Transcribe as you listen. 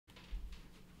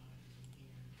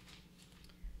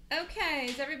Okay,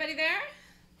 is everybody there?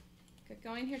 Get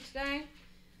going here today.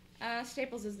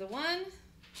 Staples is the one.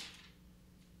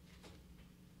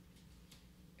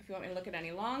 If you want me to look at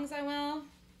any longs, I will.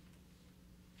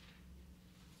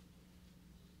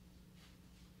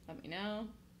 Let me know.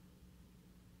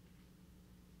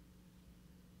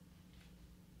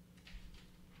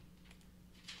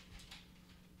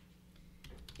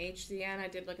 HCN, I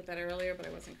did look at that earlier, but I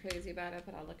wasn't crazy about it,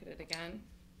 but I'll look at it again.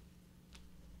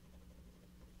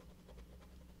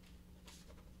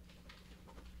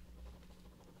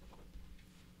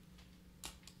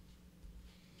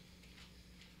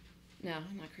 No,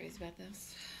 I'm not crazy about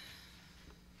this.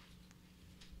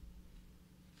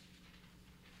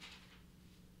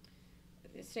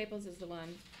 The Staples is the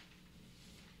one.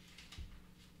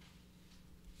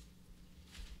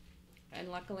 And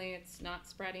luckily it's not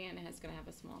spreading and it's going to have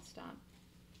a small stop.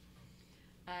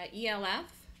 ELF.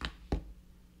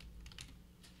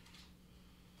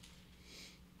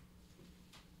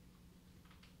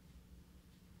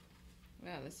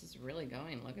 Wow, this is really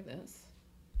going. Look at this.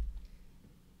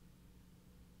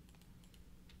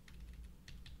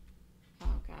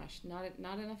 Oh gosh,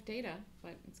 not enough data,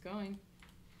 but it's going.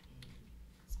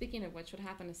 Speaking of which, what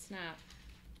happened to Snap?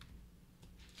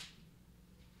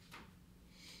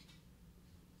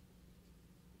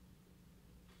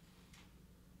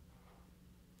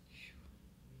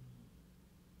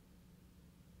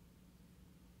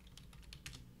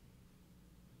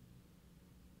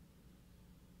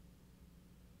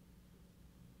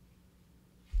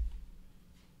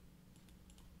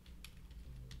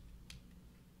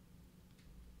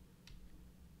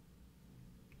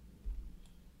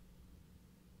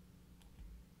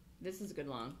 This is a good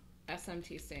long.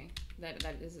 SMTC.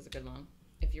 This is a good long.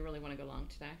 If you really want to go long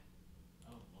today.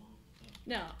 Oh,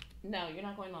 long. No, you're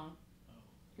not going long.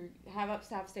 Oh.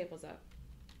 Have Staples up.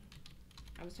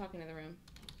 I was talking to the room.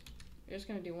 You're just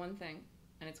gonna do one thing,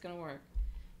 and it's gonna work.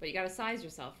 But you gotta size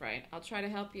yourself right. I'll try to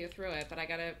help you through it, but I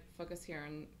gotta focus here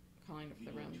on calling for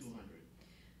the rooms. 200.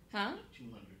 Huh?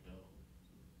 200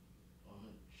 though.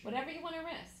 Whatever you want to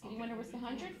risk. Okay, You want to risk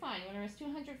 100, fine. You want to risk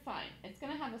 200, fine. It's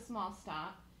gonna have a small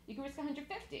stop. You can risk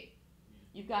 150. Yeah.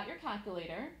 You've got your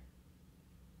calculator.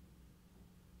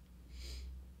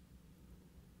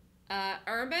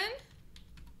 Urban.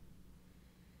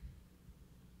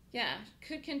 Yeah,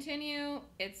 could continue.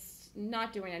 It's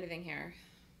not doing anything here.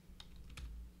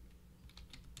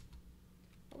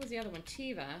 What was the other one?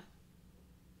 Tiva.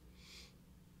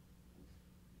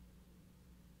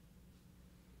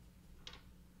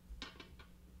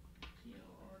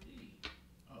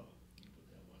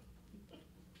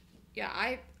 Yeah,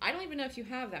 I don't even know if you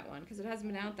have that one because it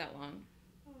hasn't been out that long.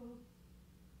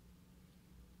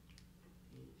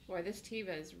 Boy, this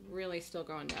Tiva is really still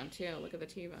going down too. Look at the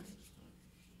Tiva.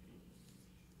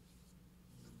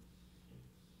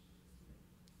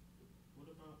 What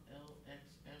about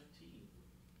LXFT?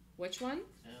 Which one?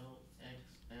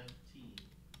 LXFT.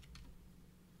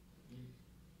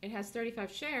 It has 35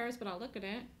 shares, but I'll look at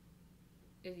it.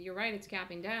 You're right, it's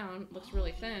gapping down. Looks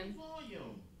really thin.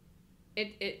 Volume.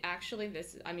 It actually,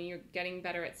 I mean, you're getting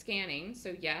better at scanning,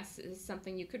 so yes, it is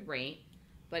something you could rate,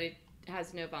 but it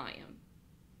has no volume.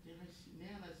 Now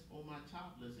that's on my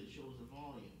top list, it shows the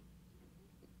volume.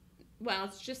 Well,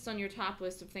 it's just on your top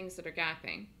list of things that are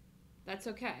gapping. That's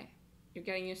okay. You're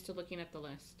getting used to looking at the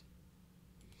list.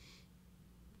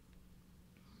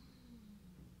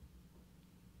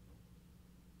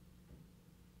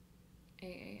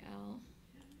 AAL,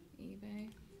 eBay.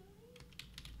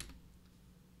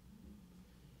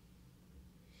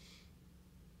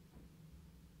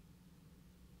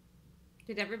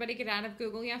 Did everybody get out of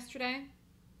Google yesterday?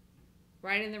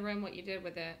 Write in the room what you did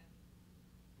with it.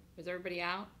 Was everybody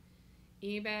out?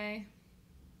 eBay.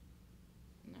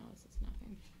 No, this is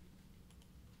nothing.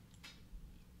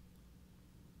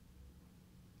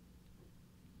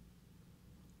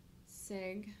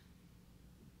 SIG.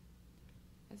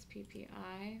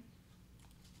 SPPI.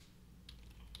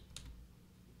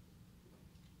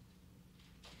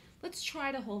 Let's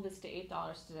try to hold this to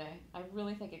 $8 today. I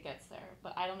really think it gets there,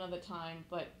 but I don't know the time,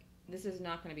 but this is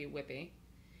not going to be whippy.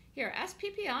 Here,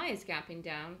 SPPI is gapping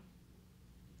down.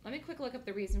 Let me quick look up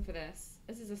the reason for this.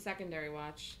 This is a secondary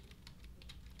watch.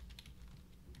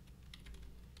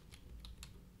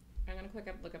 I'm going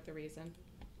to look up the reason.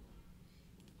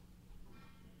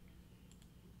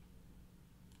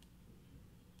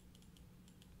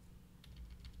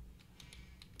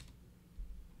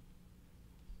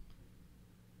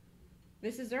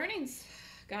 This is earnings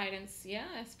guidance. Yeah,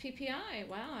 SPPI.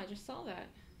 Wow, I just saw that.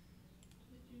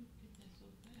 How did you get that so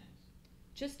fast?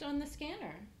 Just on the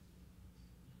scanner.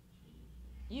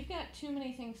 You've got too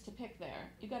many things to pick there.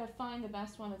 You've got to find the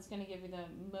best one that's going to give you the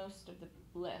most of the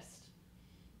list.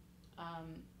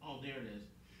 Oh, there it is.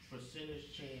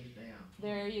 Percentage change down.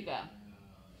 There you go. Okay.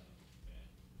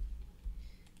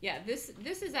 Yeah, this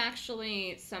is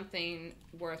actually something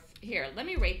worth... Here, let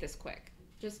me rate this quick.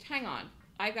 Just hang on.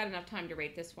 I've got enough time to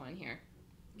rate this one here.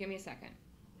 Give me a second.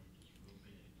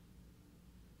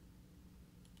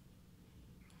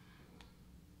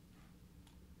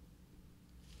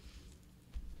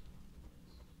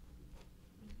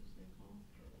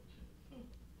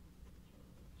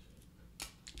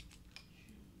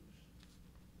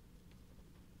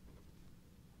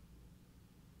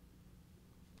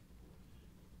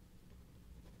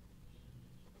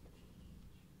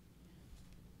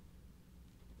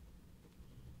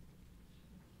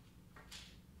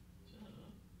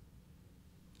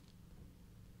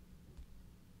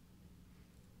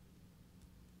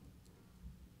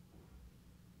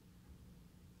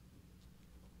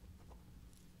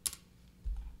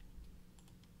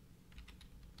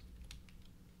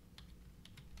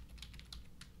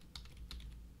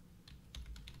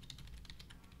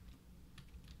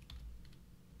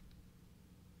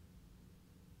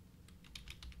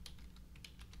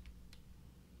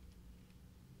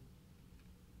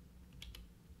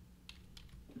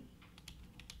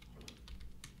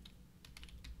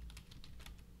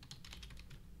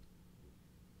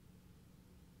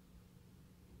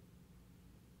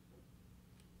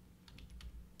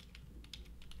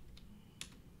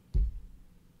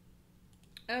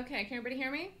 Okay, can everybody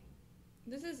hear me?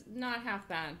 This is not half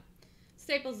bad.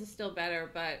 Staples is still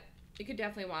better, but you could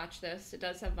definitely watch this. It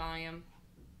does have volume.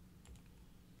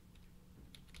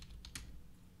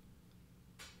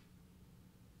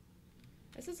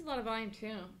 This is a lot of volume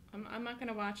too. I'm not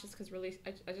gonna watch this because really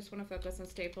I just want to focus on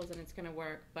Staples and it's gonna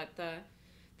work. But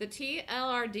the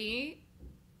TLRD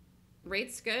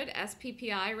rate's good.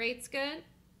 SPPI rate's good.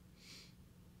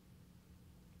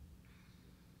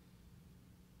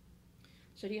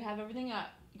 So do you have everything up?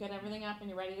 You got everything up and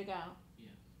you're ready to go? Yeah.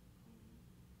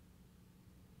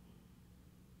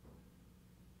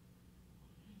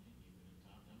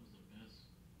 That was the best.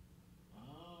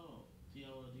 Oh,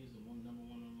 TLRD is the number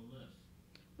one on the list.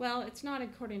 Well, it's not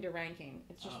according to ranking.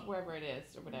 It's just wherever it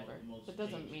is or whatever. It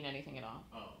doesn't mean anything at all.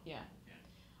 Oh. Yeah. Okay.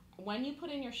 When you put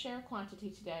in your share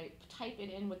quantity today, type it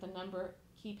in with the number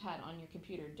keypad on your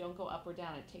computer. Don't go up or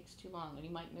down. It takes too long and you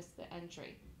might miss the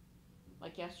entry.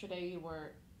 Like yesterday you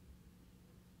were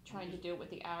trying to do it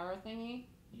with the arrow thingy.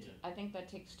 Yeah. I think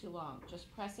that takes too long.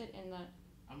 Just press it in the...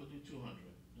 I'm going to do 200.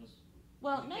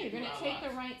 Well, no, you're going to take the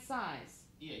right size.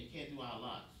 Yeah, you can't do our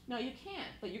lots. No, you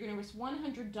can't, but you're going to risk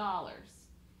 $100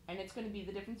 and it's going to be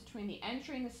the difference between the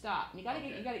entry and the stop. And you got to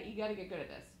get get good at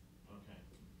this. Okay.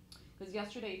 Because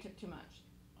yesterday you took too much.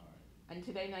 All right. And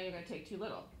today now you're going to take too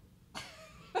little.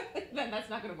 Then that's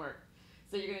not going to work.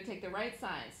 So you're going to take the right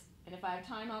size. And if I have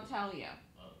time, I'll tell you.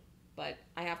 But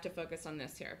I have to focus on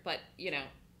this here. But, you know,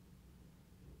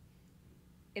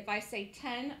 if I say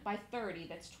 10 by 30,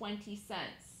 that's 20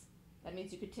 cents. That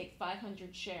means you could take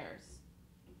 500 shares.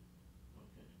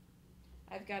 Okay.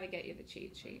 I've got to get you the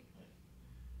cheat sheet.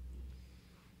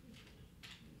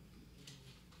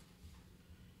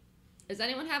 Does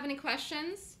anyone have any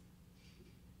questions?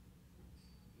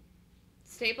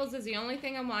 Staples is the only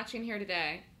thing I'm watching here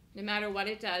today. No matter what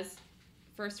it does,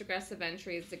 first aggressive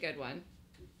entry is a good one.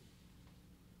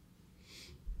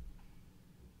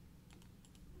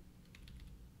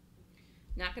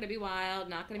 Not going to be wild,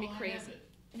 not going to be crazy. I have it.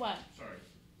 What? Sorry.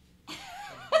 I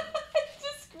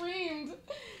just screamed.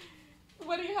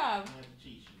 What do you have? I have the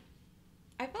cheat sheet.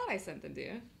 I thought I sent them to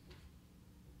you.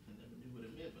 I never knew what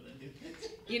it meant, but I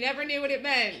knew. You never knew what it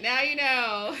meant. Now you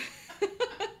know.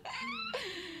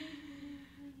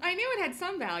 I knew it had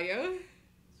some value.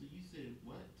 So you said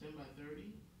what? 10 by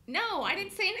 30? No, I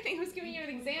didn't say anything. I was giving you an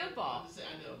example. I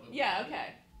know. But Yeah,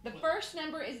 okay. The first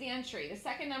number is the entry. The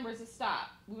second number is the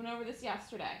stop. We went over this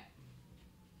yesterday.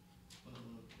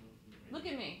 Look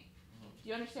at me. Do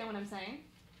you understand what I'm saying?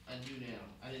 I do now.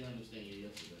 I didn't understand you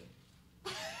yesterday.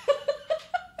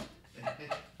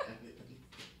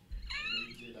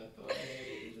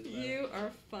 You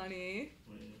are funny.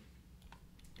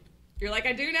 You're like,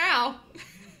 I do now.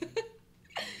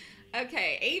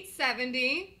 Okay,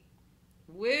 870.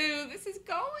 Woo, this is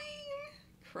going.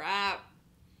 Crap.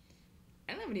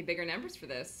 I don't have any bigger numbers for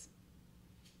this.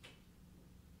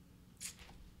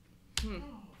 Yeah.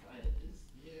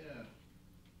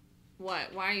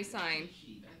 What? Why are you sighing?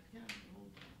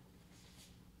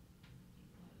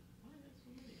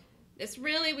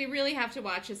 we really have to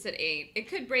watch this at 8. It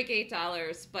could break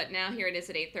 $8, but now here it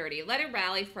is at 8.30. Let it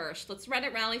rally first. Let's let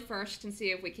it rally first and see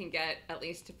if we can get at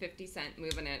least a 50-cent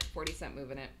move in it, 40-cent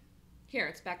move in it. Here,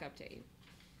 it's back up to 8.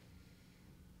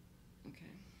 Okay.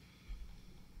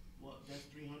 Well, that's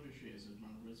 300 shares. If my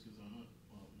risk is 100,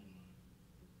 well, never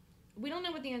mind. We don't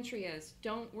know what the entry is.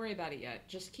 Don't worry about it yet.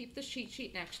 Just keep the cheat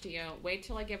sheet next to you. Wait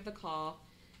till I give the call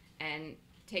and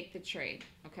take the trade,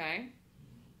 okay?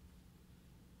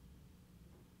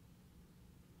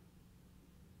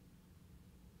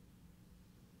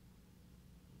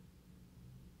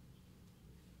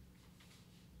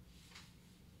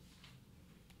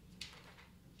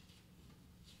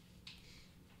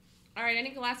 All right,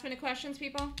 any last minute questions,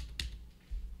 people?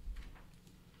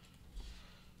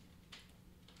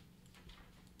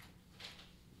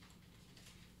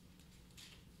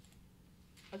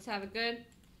 Let's have a good,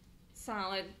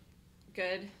 solid,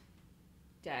 good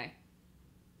day.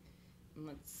 And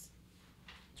let's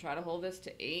try to hold this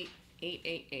to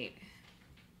 8.888.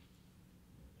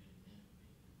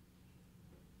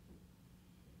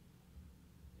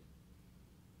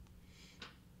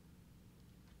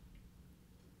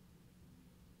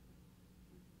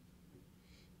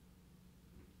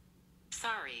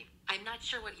 Sorry, I'm not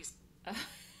sure what you...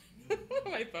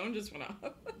 My phone just went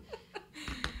off.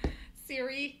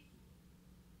 Siri.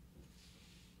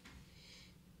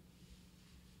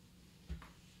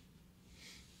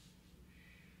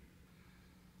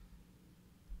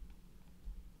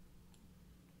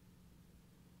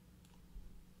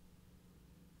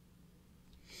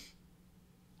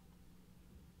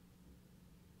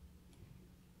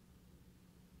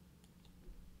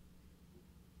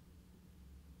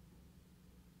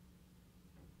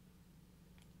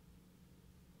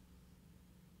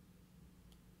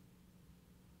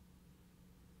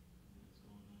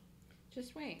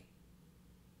 Just wait.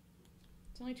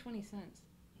 It's only 20 cents.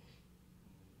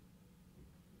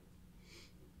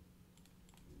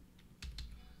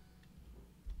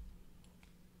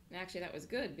 And actually, that was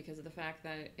good because of the fact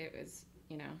that it was,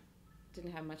 you know,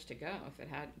 didn't have much to go if it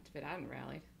hadn't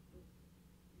rallied.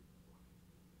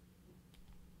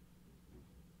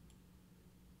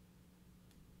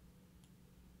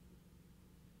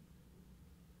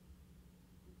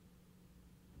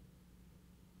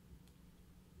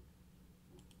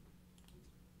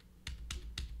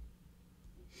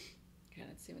 Okay,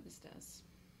 let's see what this does.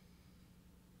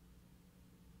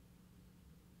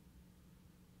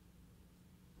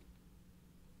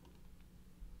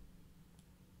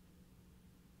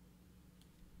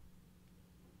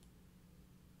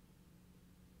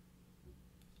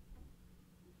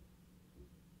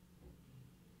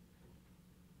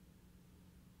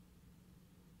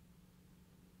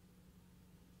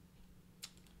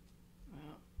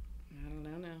 Well, I don't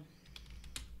know now.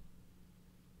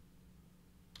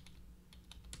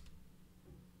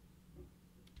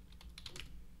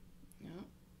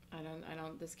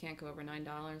 This can't go over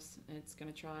 $9. It's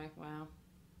gonna try. Wow.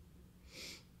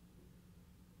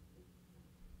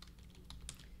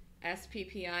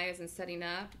 SPPI isn't setting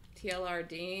up.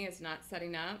 TLRD is not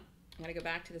setting up. I'm gonna go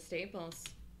back to the staples,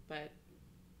 but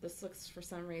this looks, for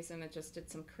some reason, it just did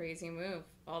some crazy move.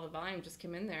 All the volume just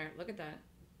came in there. Look at that.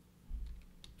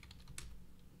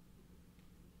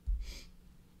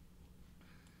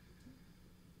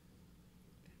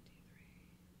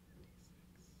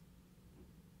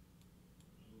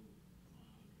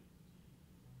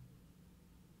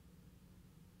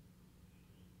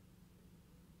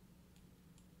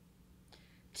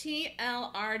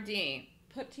 TLRD.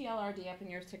 Put TLRD up in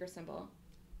your ticker symbol.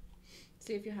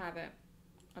 See if you have it.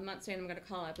 I'm not saying I'm going to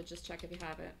call it, but just check if you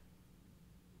have it.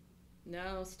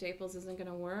 No, Staples isn't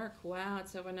going to work. Wow,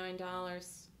 it's over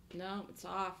 $9. No, it's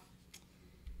off.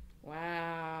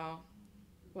 Wow.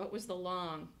 What was the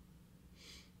long?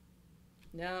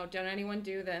 No, don't anyone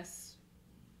do this.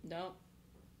 Nope.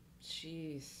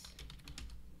 Jeez.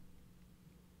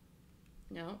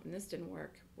 No, and this didn't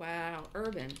work. Wow.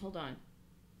 Urban, hold on.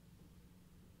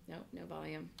 Nope, no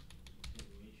volume.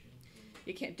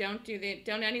 You can't, don't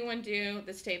anyone do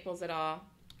the staples at all.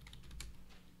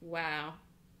 Wow.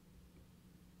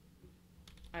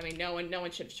 I mean, no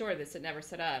one should short this. It never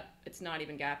set up. It's not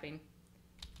even gapping.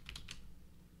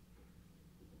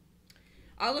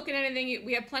 I'll look at anything.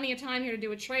 We have plenty of time here to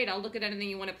do a trade. I'll look at anything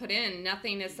you want to put in.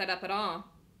 Nothing is set up at all.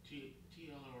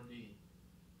 TLRD.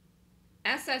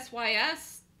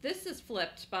 SSYS. This is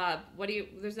flipped, Bob. What do you?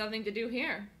 There's nothing to do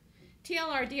here.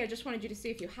 TLRD. I just wanted you to see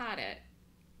if you had it.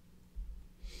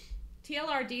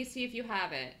 TLRD. See if you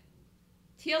have it.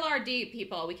 TLRD,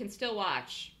 people. We can still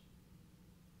watch.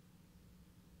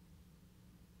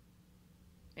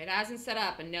 It hasn't set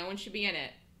up, and no one should be in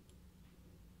it.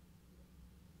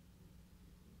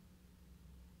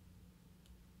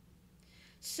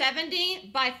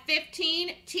 70 by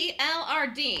 15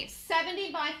 TLRD.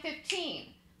 70 by 15.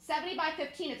 70 by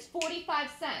 15, it's 45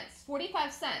 cents.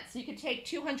 45 cents. You could take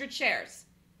 200 shares.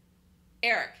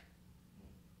 Eric.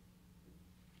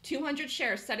 200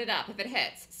 shares, set it up if it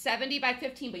hits. 70 by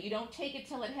 15, but you don't take it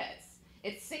till it hits.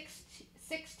 It's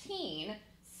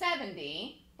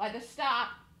 1670 by the stop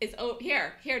is, oh,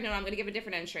 here, no, I'm going to give a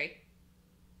different entry.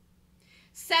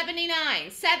 79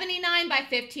 by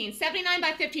 15, 79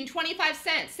 by 15, 25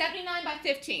 cents, 79 by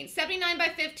 15, 79 by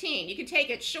 15, you can take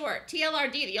it short,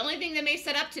 TLRD, the only thing that may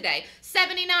set up today,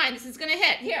 79, this is going to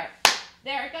hit, here,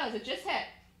 there it goes, it just hit.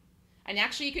 And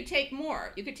actually you could take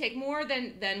more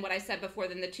than what I said before,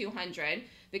 than the 200,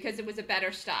 because it was a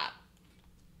better stop.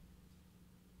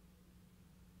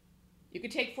 You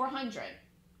could take 400.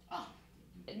 Oh,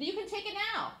 you can take it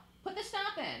now. Put the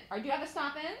stop in. Or do you have a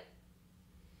stop in?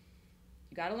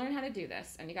 You got to learn how to do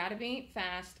this, and you got to be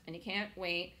fast, and you can't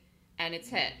wait, and it's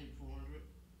hit.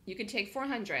 You can take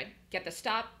 400. Get the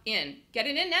stop in. Get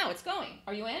it in now. It's going.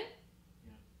 Are you in?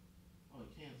 Yeah. Oh,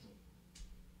 it canceled.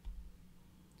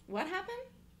 What happened?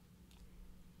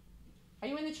 Are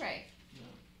you in the trade? No.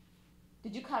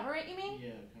 Did you cover it, you mean?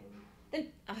 Yeah, I covered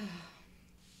it. Then,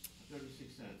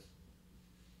 36 cents.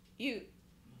 You,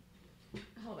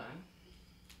 hold on.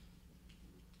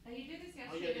 Now you did this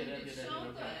Oh, yesterday. yeah, You did so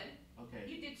okay. good. Okay.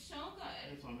 You did so good.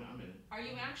 That's why I'm in it. Are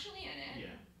you actually in it?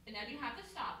 Yeah. And now you have the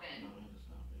stop in. No, I have to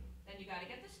stop it. Then you got to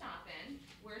get the stop in.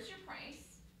 Where's your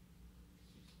price?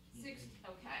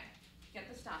 Okay. Get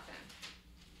the stop in.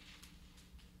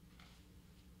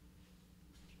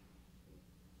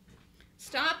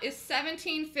 Stop is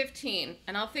 17.15,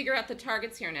 and I'll figure out the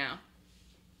targets here now.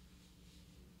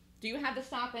 Do you have the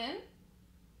stop in?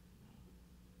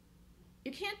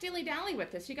 You can't dilly-dally with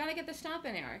this. You got to get the stop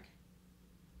in, Eric.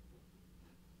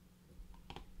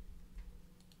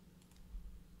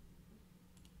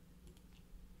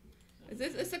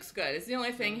 This looks good. It's the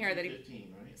only thing here that he...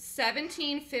 15, right?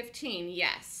 17.15,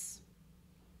 yes.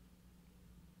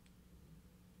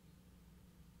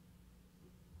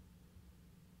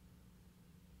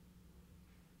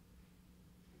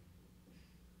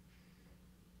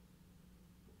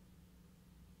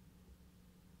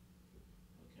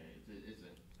 Okay, it's a...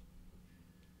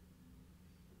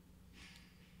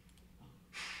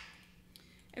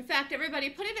 In fact, everybody,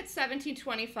 put it at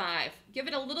 17.25. Give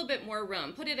it a little bit more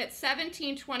room. Put it at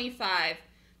 17.25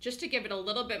 just to give it a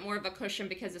little bit more of a cushion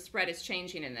because the spread is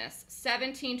changing in this.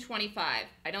 17.25.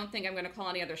 I don't think I'm going to call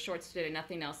any other shorts today.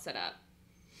 Nothing else set up.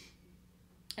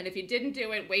 And if you didn't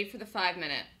do it, wait for the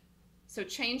 5-minute. So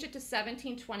change it to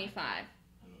 17.25. Yeah,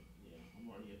 I'm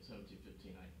already at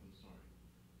 17.15. I'm sorry.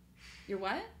 You're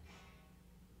what?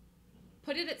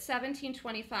 Put it at 17.25.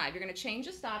 You're going to change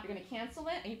the stop. You're going to cancel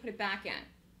it, and you put it back in.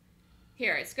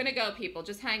 Here, it's going to go, people.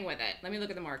 Just hang with it. Let me look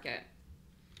at the market.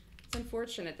 It's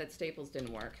unfortunate that Staples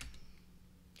didn't work.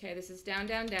 Okay, this is down,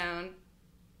 down, down.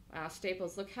 Wow,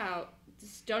 Staples, look how...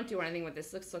 Just don't do anything with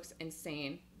this. This looks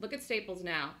insane. Look at Staples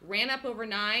now. Ran up over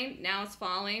 9. Now it's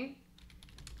falling.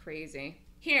 Crazy.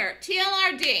 Here,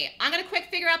 TLRD. I'm going to quick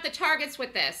figure out the targets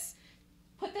with this.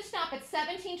 Put the stop at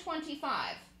 17.25.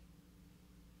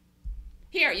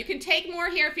 Here, you can take more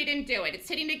here if you didn't do it. It's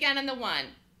hitting again on the 1.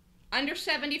 Under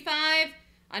 75,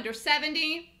 under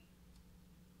 70.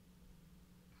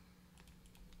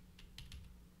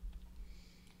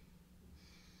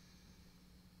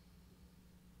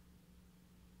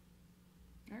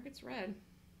 Market's red.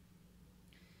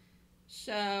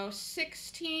 So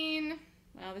 16,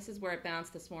 well, this is where it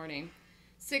bounced this morning.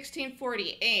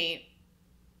 1648.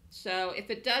 So if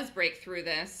it does break through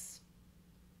this,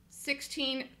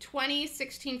 $16.20,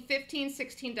 $16.15,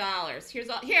 $16. Here's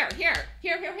all. Here.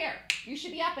 You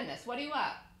should be up in this. What are you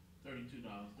up? $32.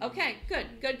 Okay, good.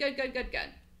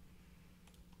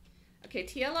 Okay,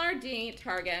 TLRD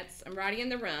targets. I'm writing in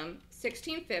the room.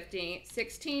 $16.50,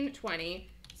 $16.20,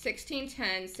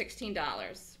 $16.10,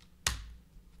 $16.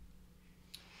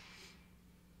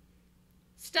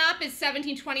 Stop is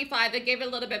 $17.25. They gave it a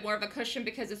little bit more of a cushion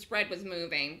because the spread was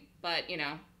moving, but you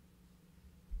know.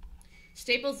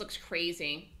 Staples looks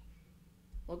crazy.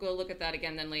 We'll go look at that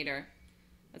again then later.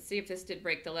 Let's see if this did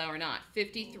break the low or not.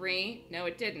 53. No,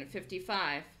 it didn't.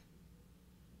 55.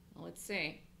 Well, let's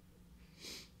see.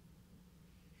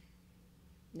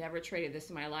 Never traded this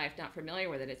in my life. Not familiar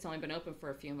with it. It's only been open for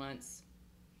a few months.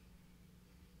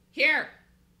 Here.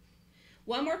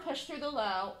 One more push through the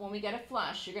low. When we get a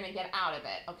flush, you're going to get out of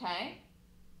it, okay?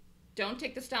 Don't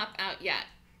take the stop out yet.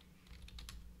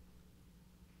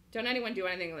 Don't anyone do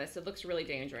anything with this. It looks really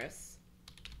dangerous.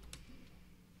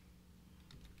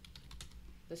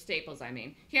 The Staples, I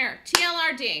mean. Here,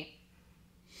 TLRD.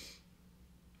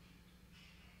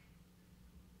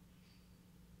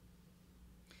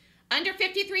 Under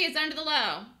 53 is under the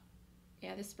low.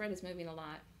 Yeah, this spread is moving a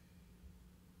lot.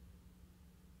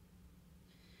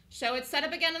 So it's set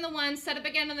up again on the 1, set up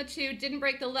again on the 2, didn't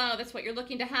break the low. That's what you're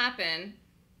looking to happen.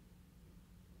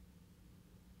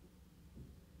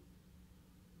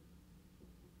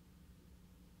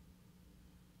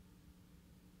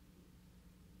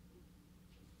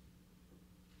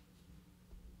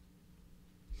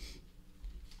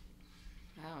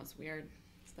 Wow, it's weird.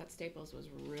 That Staples was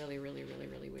really, really, really,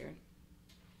 really weird.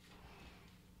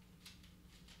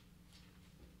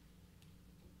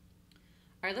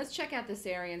 All right, let's check out this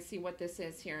area and see what this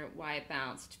is here, why it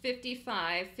bounced.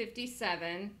 55,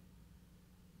 57,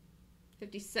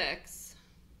 56.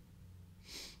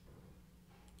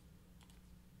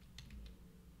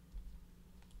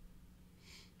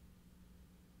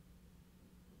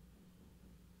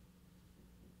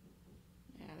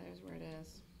 Yeah, there's where it is.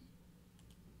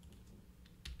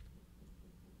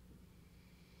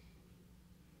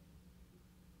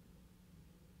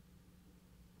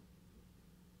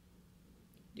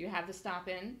 Do you have the stop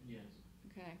in? Yes.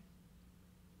 Okay.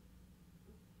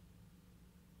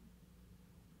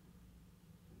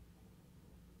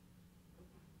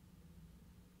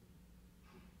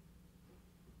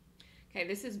 Okay,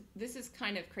 this is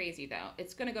kind of crazy though.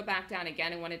 It's going to go back down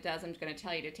again, and when it does, I'm going to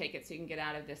tell you to take it so you can get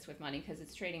out of this with money because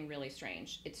it's trading really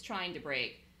strange. It's trying to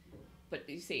break, but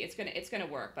you see, it's gonna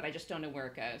work, but I just don't know where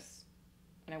it goes,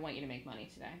 and I want you to make money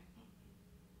today.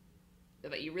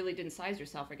 But you really didn't size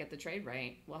yourself or get the trade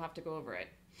right. We'll have to go over it.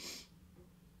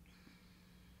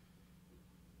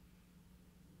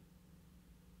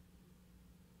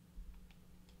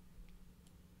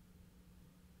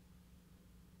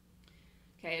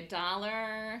 Okay, a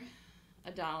dollar,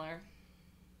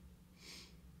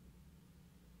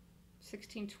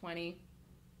 16.20.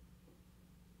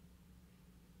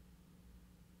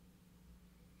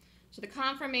 So the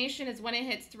confirmation is when it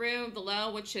hits through the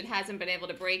low, which it hasn't been able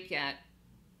to break yet.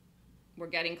 We're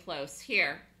getting close.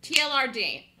 Here, TLRD. Come on,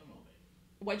 baby.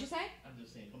 What'd you say? I'm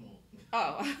just saying, come on.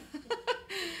 Oh.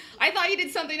 I thought you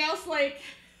did something else, like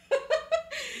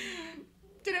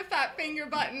did a fat finger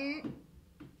button.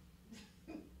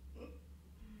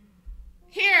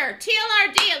 Here,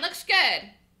 TLRD, it looks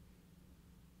good.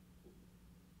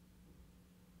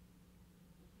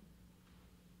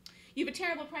 You have a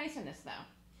terrible price in this, though.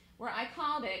 Where I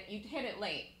called it, you hit it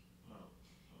late.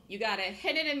 You got to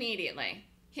hit it immediately.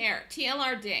 Here,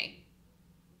 TLRD.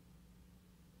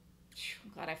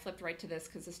 I'm glad I flipped right to this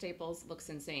because the Staples looks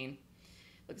insane.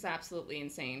 Looks absolutely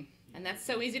insane. And that's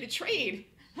so easy to trade.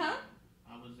 Huh?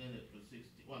 I was in it for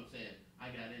 60. Well, I'm saying I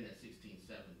got in at 16.70.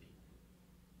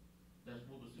 That's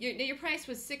what was your price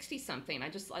was 60 something. I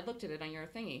looked at it on your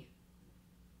thingy.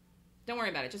 Don't worry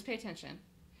about it. Just pay attention.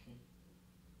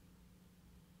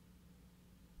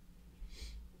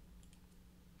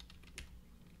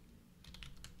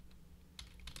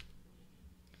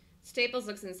 Staples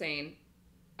looks insane.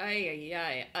 Ay, ay,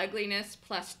 ay. Ugliness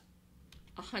plus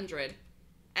 100.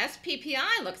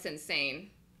 SPPI looks insane.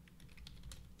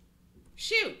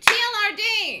 Shoot,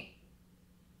 TLRD.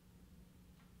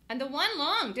 And the one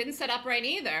long didn't set up right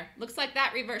either. Looks like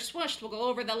that reverse swooshed. We'll go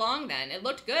over the long then. It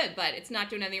looked good, but it's not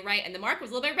doing anything right. And the mark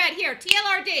was a little bit red. Here,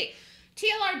 TLRD.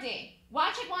 TLRD.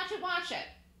 Watch it, watch it, watch it.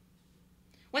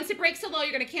 Once it breaks the low,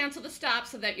 you're going to cancel the stop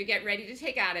so that you get ready to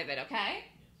take out of it, okay?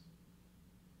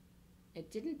 It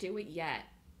didn't do it yet.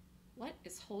 What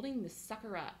is holding this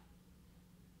sucker up?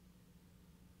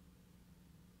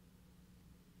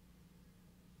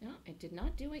 No, it did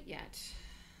not do it yet.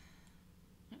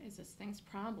 What is this thing's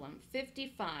problem?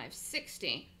 55,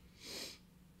 60.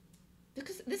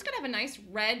 Because this could have a nice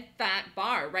red fat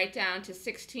bar right down to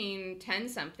 16.10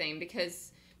 something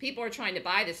because people are trying to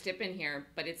buy this dip in here,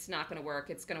 but it's not going to work.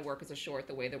 It's going to work as a short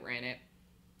the way that we're in it.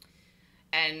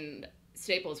 And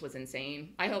Staples was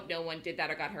insane. I hope no one did that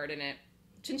or got hurt in it.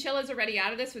 Chinchilla's already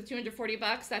out of this with 240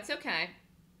 bucks. That's okay.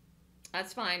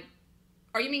 That's fine.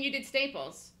 Or you mean you did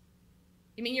Staples?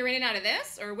 You mean you're in and out of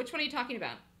this? Or which one are you talking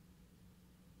about?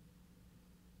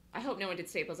 I hope no one did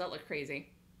Staples. That looked crazy.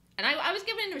 And I was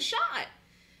giving it a shot.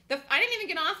 I didn't even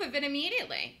get off of it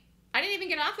immediately.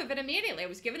 I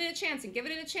was giving it a chance and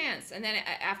giving it a chance. And then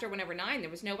after whenever 9, there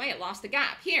was no way. It lost the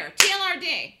gap. Here,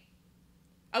 TLRD.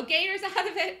 Oh, Gator's out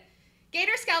of it.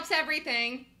 Gator scalps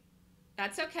everything.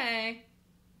 That's okay.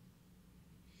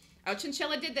 Oh,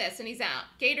 Chinchilla did this and he's out.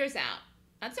 Gator's out.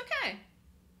 That's okay.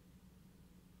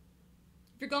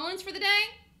 If you're going for the day,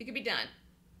 it could be done.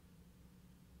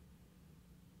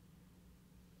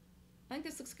 I think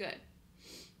this looks good.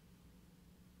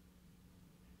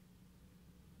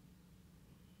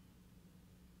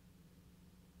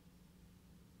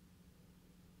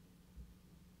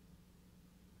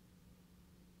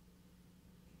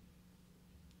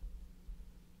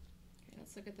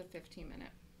 Let's look at the 15-minute.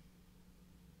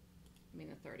 I mean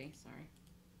the 30, sorry.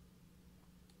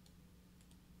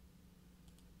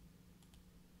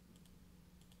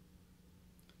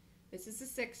 This is the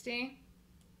 60.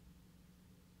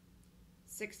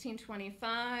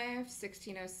 1625,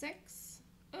 1606.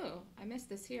 Oh, I missed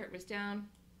this here. It was down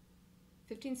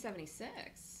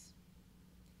 1576.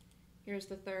 Here's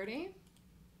the 30.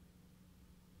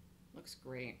 Looks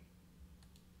great.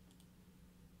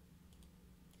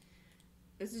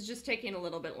 This is just taking a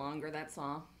little bit longer, that's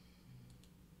all.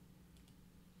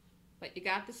 But you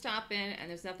got the stop in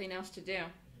and there's nothing else to do.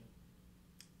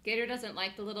 Gator doesn't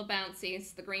like the little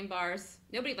bouncies, the green bars.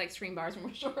 Nobody likes green bars when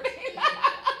we're shorting.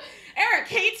 Eric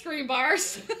hates green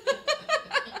bars.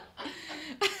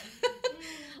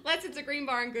 Unless it's a green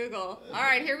bar in Google. All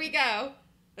right, here we go.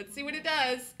 Let's see what it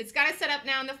does. It's got to set up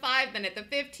now in the 5-minute, the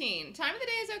 15. Time of the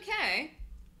day is okay.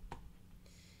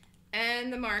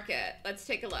 And the market. Let's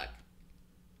take a look.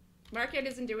 Market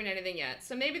isn't doing anything yet.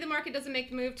 So maybe the market doesn't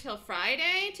make a move till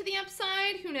Friday to the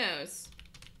upside. Who knows?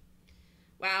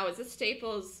 Wow, is this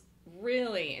Staples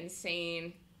really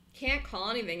insane? Can't call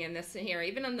anything in this here,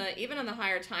 even on the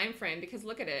higher time frame, because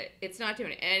look at it. It's not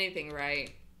doing anything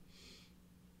right.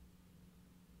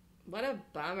 What a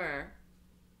bummer.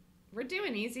 We're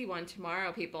doing easy one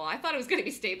tomorrow, people. I thought it was going to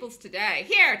be Staples today.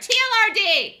 Here,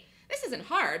 TLRD. This isn't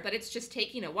hard, but it's just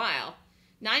taking a while.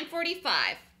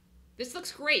 9:45. This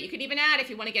looks great. You could even add if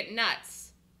you want to get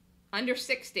nuts. Under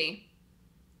 60.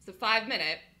 It's the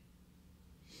 5-minute.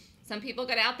 Some people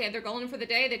got out there. They're going for the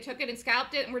day. They took it and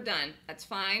scalped it, and we're done. That's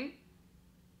fine.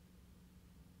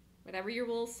 Whatever your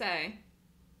rules say.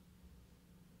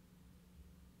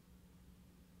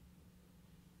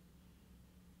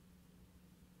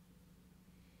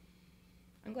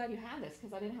 I'm glad you had this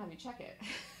because I didn't have you check it.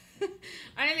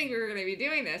 I didn't think we were going to be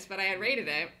doing this, but I had rated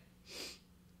it.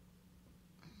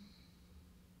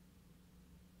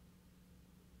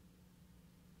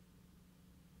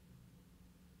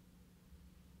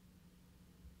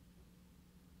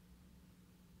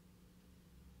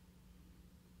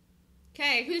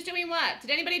 Okay, who's doing what?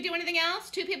 Did anybody do anything else?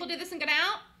 2 people did this and got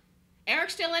out?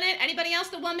 Eric's still in it. Anybody else?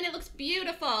 The 1 minute looks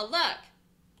beautiful. Look.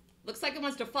 Looks like it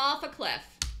wants to fall off a cliff.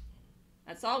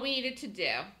 That's all we needed to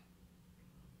do.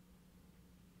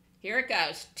 Here it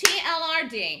goes.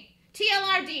 TLRD.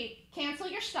 TLRD. Cancel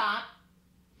your stop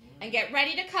and get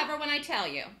ready to cover when I tell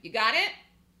you. You got it?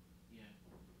 Yeah.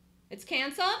 It's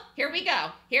canceled? Here we go.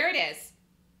 Here it is.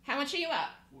 How much are you up?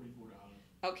 $44.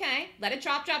 Okay. Let it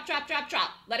drop, drop, drop, drop,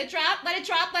 drop. Let it drop, let it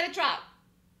drop, let it drop.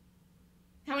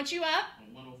 How much are you up?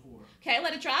 104. Okay,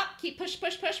 let it drop. Keep push,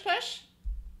 push, push, push.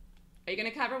 Are you going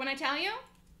to cover when I tell you?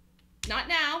 Not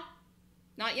now.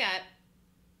 Not yet.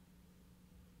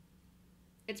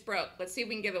 It's broke. Let's see if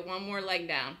we can give it one more leg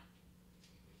down.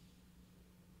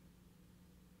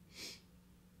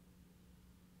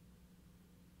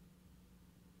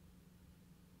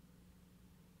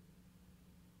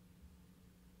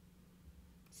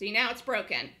 See, now it's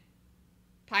broken.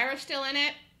 Pyro's still in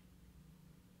it.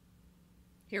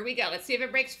 Here we go. Let's see if it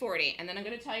breaks 40. And then I'm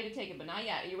going to tell you to take it, but not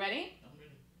yet. Are you ready? I'm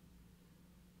ready.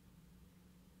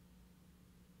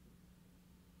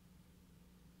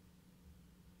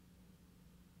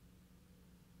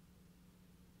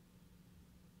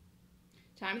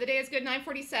 Time of the day is good,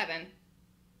 9:47.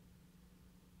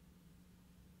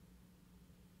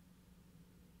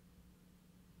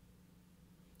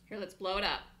 Here, let's blow it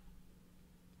up.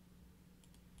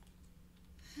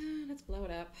 Let's blow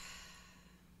it up.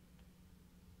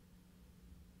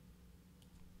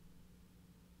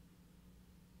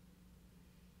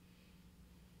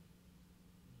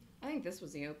 I think this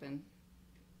was the open.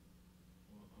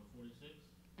 46?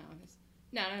 Oh, this.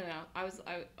 No.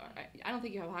 I don't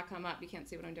think you have a hot come up. You can't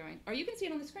see what I'm doing. Or you can see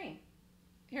it on the screen.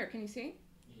 Here, can you see?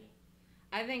 Yeah.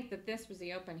 I think that this was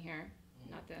the open here,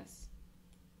 not this.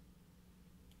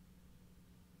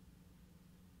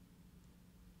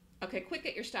 Okay, quick,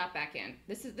 get your stop back in.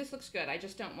 This looks good. I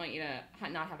just don't want you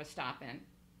to not have a stop in.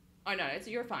 Oh no,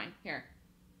 you're fine. Here.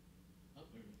 Oh,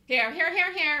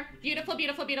 Here. Beautiful,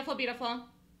 beautiful, beautiful, beautiful.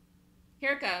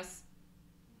 Here it goes.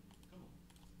 come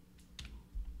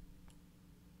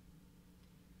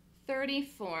on.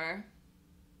 34.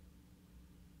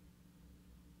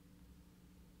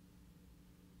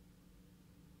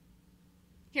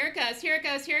 Here it goes, here it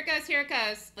goes, here it goes, here it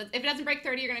goes. If it doesn't break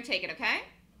 30, you're going to take it, okay?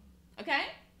 Okay?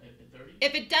 At 30?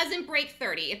 If it doesn't break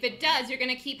 30, if it does, you're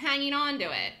going to keep hanging on to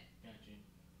it. Got you.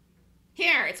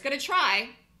 Here, it's going to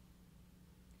try.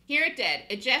 Here it did.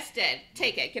 It just did.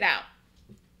 Take it. Get out.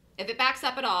 If it backs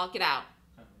up at all, get out.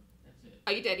 Cover. That's it.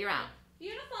 Oh, you did. You're out.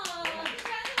 Beautiful.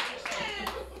 Congratulations.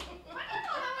 Wonderful.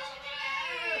 How was your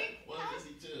day? Well,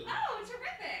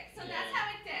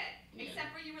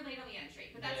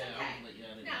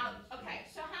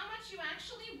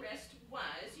 risk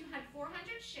was you had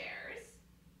 400 shares.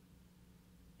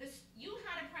 You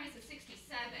had a price of 67.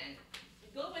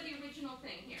 Go by the original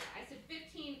thing here. I said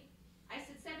 15. I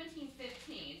said 17.15.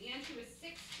 The entry was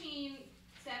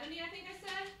 16.70. I think I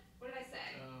said. What did I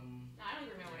say? No, I don't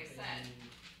even remember what I said.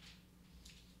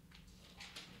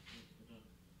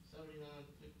 79.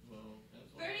 Well, that's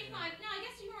 35. No, I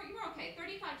guess you were okay.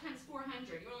 35 times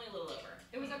 400. You were only a little over.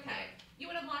 It was okay. You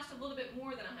would have lost a little bit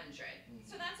more than 100.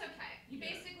 So that's okay. You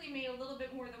basically made a little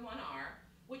bit more than 1R,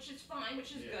 which is fine,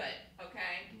 which is good.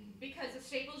 Okay. Because the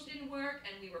staples didn't work,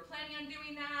 and we were planning on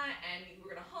doing that, and we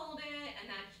were going to hold it, and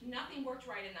that nothing worked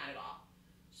right in that at all.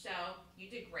 So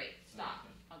you did great. Stop.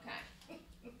 Okay.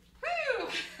 Whew.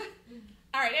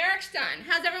 All right, Eric's done.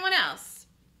 How's everyone else?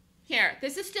 Here,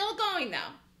 this is still going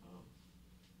though.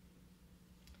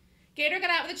 Gator got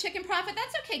out with a chicken profit.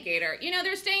 That's okay, Gator. You know,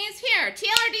 there's days here.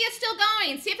 TLRD is still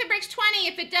going. See if it breaks 20.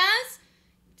 If it does,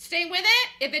 stay with it.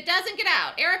 If it doesn't, get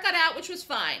out. Eric got out, which was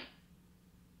fine.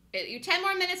 You 10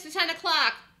 more minutes to 10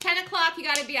 o'clock. 10 o'clock, you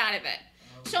got to be out of it.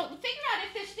 So figure out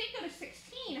if this did go to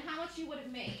 16, how much you would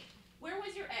have made. Where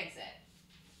was your exit?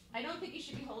 I don't think you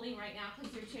should be holding right now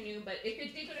because you're too new, but if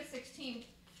it did go to 16,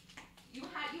 you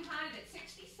had it at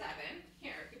 67.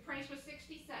 Here, your price was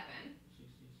 67.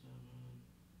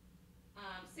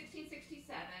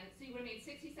 1667. So you would have made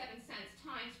 67 cents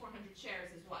times 400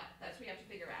 shares is what? That's what you have to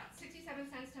figure out. 67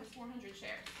 cents times 400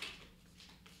 shares.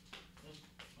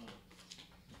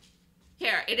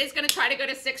 Here, it is going to try to go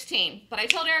to 16, but I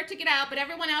told Eric to get out, but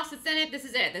everyone else that's in it, this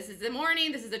is it. This is the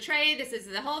morning, this is the trade, this is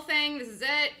the whole thing, this is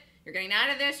it. You're getting out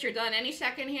of this, you're done any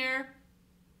second here.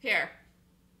 Here.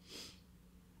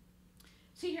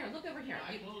 See here, look over here.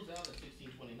 I closed out at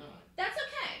 16.29. That's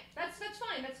okay. That's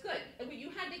fine, that's good. You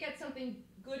had to get something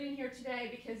good in here today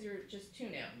because you're just too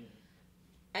new. Yeah.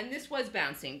 And this was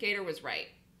bouncing, Gator was right.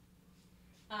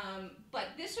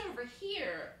 But this over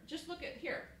here, just look at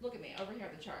me, over here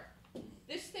at the chart.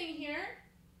 This thing here,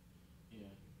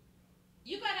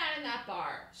 you got out in that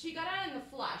bar. So you got out in the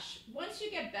flush. Once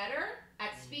you get better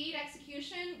at speed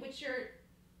execution, which you're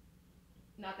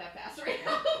not that fast right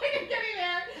now, but you're getting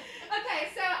there. Okay,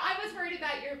 so I was worried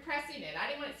about your pressing it. I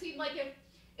didn't want it to seem like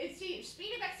it's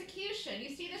speed of execution. You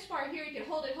see this bar here, you can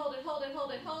hold it,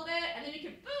 and then you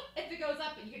can boop, if it goes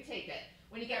up, and you can take it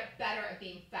when you get better at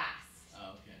being fast.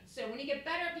 Okay. So when you get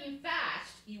better at being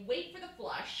fast, you wait for the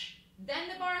flush, then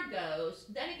the bar goes,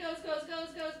 then it goes,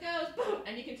 boom,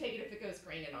 and you can take it if it goes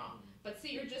green and all. But see,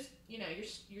 you're just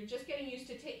getting used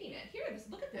to taking it. Here,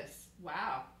 look at this.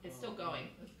 Wow, it's still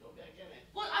going. Let's go back in it.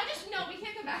 Well, we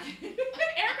can't go back in it.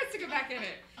 Eric wants to go back in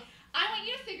it. I want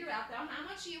you to figure out, though, how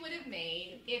much you would have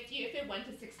made if it went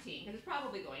to 16, because it's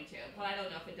probably going to, but I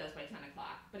don't know if it does by 10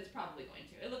 o'clock, but it's probably going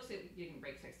to. It looks like you can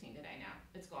break 16 today now.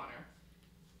 It's goner.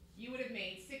 You would have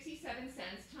made 67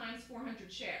 cents times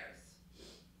 400 shares.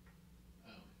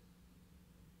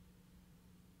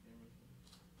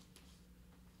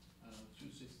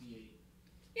 268.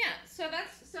 Yeah, so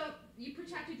you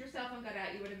protected yourself and got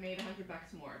out. You would have made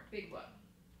 $100 more. Big whoop,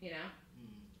 you know.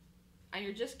 And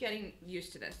you're just getting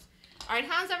used to this. All right,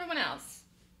 how's everyone else?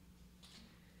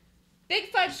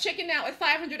 Big Fudge chickened out with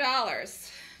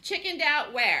 $500. Chickened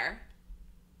out where?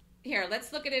 Here,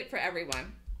 let's look at it for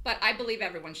everyone. But I believe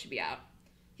everyone should be out.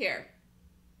 Here.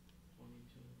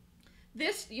 22.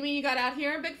 This, you mean you got out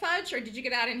here, Big Fudge, or did you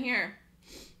get out in here?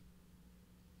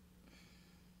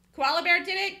 Koala Bear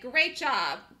did it. Great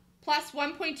job. Plus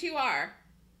 1.2R.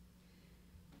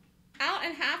 Out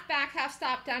and half back, half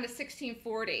stop down to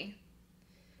 1640.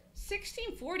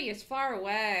 1640 is far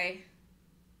away.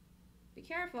 Be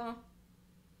careful.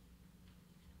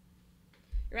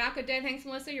 You're out. Good day. Thanks,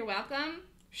 Melissa. You're welcome.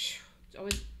 It's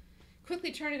always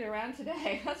quickly turn it around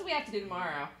today. That's what we have to do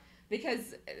tomorrow.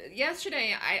 Because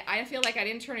yesterday, I feel like I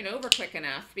didn't turn it over quick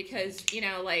enough because, you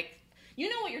know what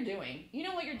you're doing. You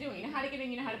know what you're doing. You know how to get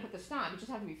in, you know how to put the stop. You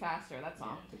just have to be faster, that's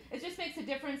all. Yeah. It just makes a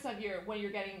difference of when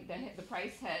you're getting the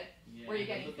price hit, where you're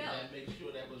getting filled. That, make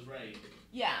sure that was right.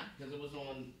 Yeah. Because it was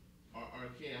on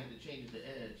arcade, I had to change the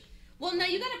edge. Well, no,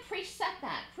 you got to preset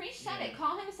that. Preset it.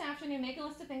 Call him this afternoon, make a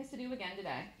list of things to do again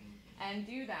today. And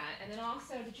do that. And then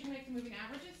also, did you make the moving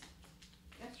averages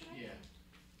yesterday? Yeah.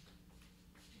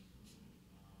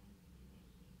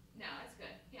 No, that's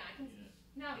good. Yeah, I can. Yeah.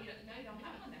 No, you don't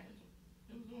have it on there.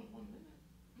 It was on 1 minute.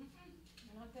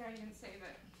 You're not there. You didn't save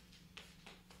it.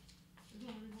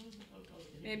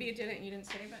 Maybe you didn't. You didn't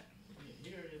save it.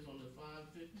 Yeah, here it is on the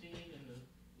 5:15 and the.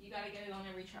 You got to get it on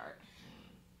every chart.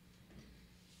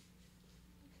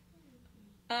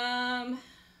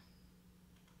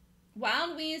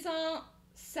 Wild Weasel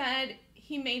said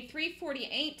he made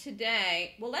 348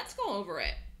 today. Well, let's go over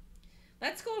it.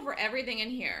 Let's go over everything in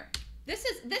here. This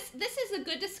is a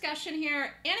good discussion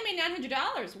here. Anna made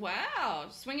 $900. Wow,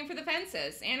 swinging for the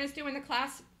fences. Anna's doing the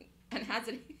class and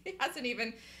hasn't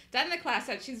even done the class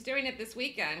yet. She's doing it this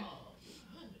weekend.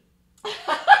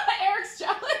 Eric's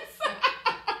jealous.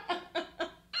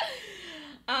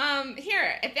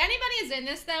 Here, if anybody is in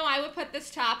this though, I would put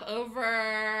this top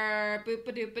over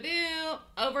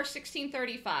over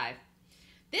 1635.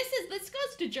 This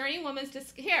goes to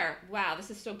Journeywoman's here. Wow,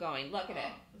 this is still going. Look at it.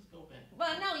 Let's go back.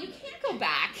 Well, no, you can't go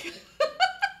back.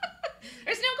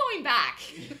 There's no going back.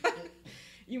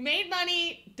 You made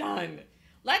money, done.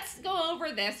 Let's go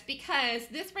over this because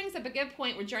this brings up a good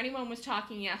point where Journeywoman was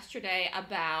talking yesterday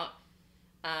about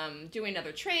doing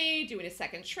another trade, doing a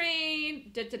second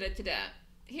trade,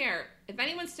 Here, if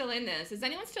anyone's still in this, is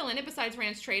anyone still in it besides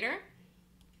Ranch Trader?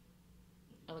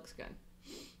 It looks good.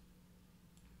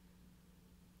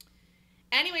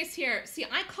 Anyways, here, see,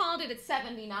 I called it at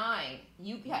 79.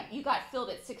 You got filled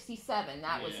at 67.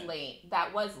 That was late.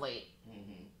 That was late.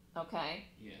 Mm-hmm. Okay.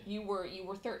 Yeah. You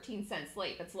were 13 cents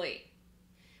late. That's late,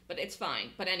 but it's fine.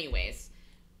 But anyways,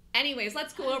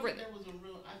 let's go over. That was a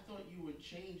real. I thought you were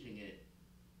changing it.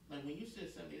 Like when you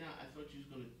said 79, I thought you was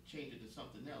going to change it to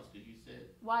something else because you said.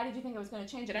 Why did you think I was going to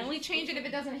change it? I only change it if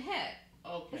it doesn't hit.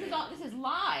 Okay. This is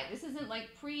live. This isn't like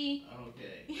pre.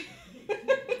 Okay.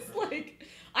 It's like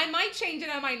I might change it.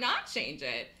 I might not change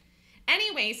it.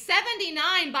 Anyway,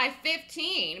 79 by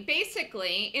 15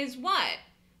 basically is what?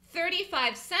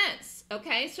 35 cents.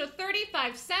 Okay, so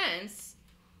 35 cents.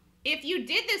 If you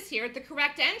did this here at the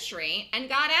correct entry and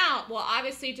got out, well,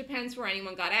 obviously it depends where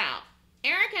anyone got out.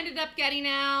 Eric ended up getting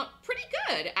out pretty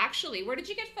good, actually. Where did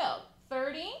you get filled?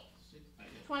 30?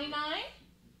 29?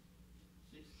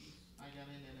 60. I got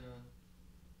in at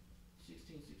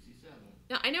 1667.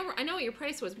 No, I know what your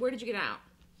price was. Where did you get out?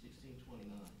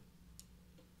 1629.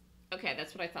 Okay,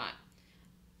 that's what I thought.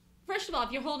 First of all,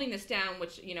 if you're holding this down,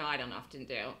 which I don't often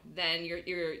do, then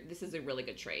this is a really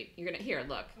good trade. You're gonna here,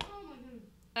 look. Oh my goodness.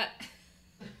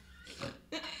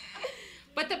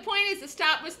 But the point is, the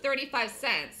stop was 35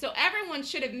 cents, so everyone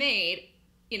should have made.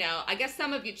 I guess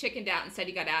some of you chickened out and said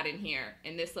you got out in here,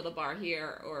 in this little bar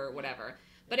here or whatever.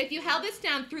 But if you held this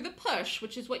down through the push,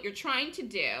 which is what you're trying to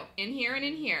do, in here and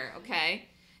in here, okay,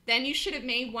 then you should have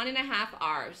made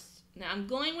 1.5 Rs. Now, I'm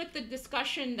going with the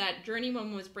discussion that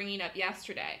Journeywoman was bringing up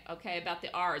yesterday, okay, about the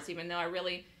Rs, even though I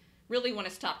really, really want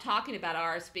to stop talking about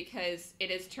Rs because it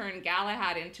has turned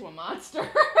Galahad into a monster.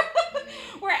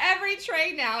 Where every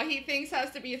trade now he thinks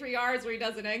has to be 3 Rs or he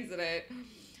doesn't exit it.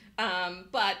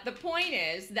 But the point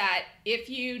is that if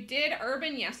you did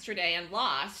Urban yesterday and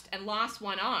lost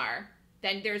 1 R,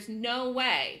 then there's no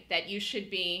way that you should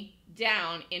be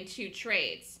down in 2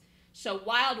 trades. So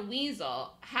Wild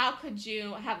Weasel, how could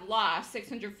you have lost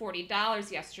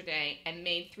 $640 yesterday and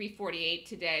made $348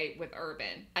 today with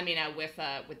Urban? I mean, with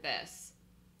this,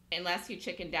 unless you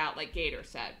chickened out like Gator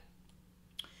said.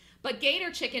 But Gator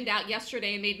chickened out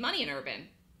yesterday and made money in Urban.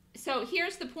 So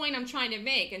here's the point I'm trying to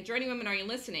make, and Journeywomen, are you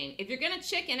listening? If you're going to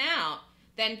chicken out,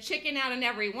 then chicken out in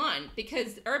every one,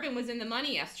 because Urban was in the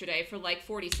money yesterday for like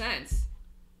 40 cents.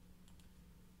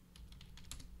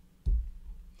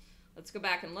 Let's go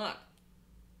back and look.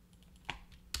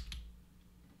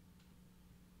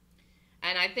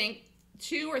 And I think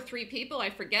 2 or 3 people, I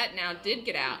forget now, did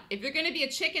get out. If you're going to be a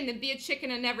chicken, then be a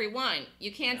chicken in every one.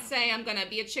 You can't say I'm going to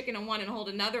be a chicken in one and hold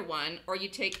another one, or you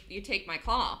take my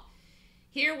call.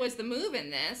 Here was the move in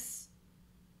this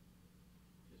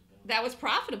that was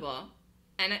profitable,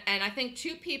 and I think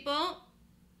 2 people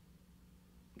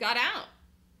got out.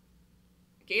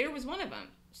 Gator was one of them.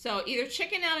 So either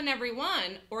chicken out in every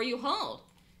one or you hold.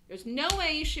 There's no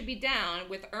way you should be down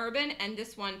with Urban and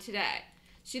this one today.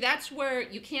 See, that's where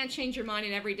you can't change your mind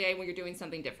in every day when you're doing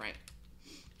something different.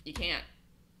 You can't.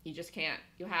 You just can't.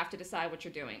 You have to decide what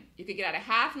you're doing. You could get out a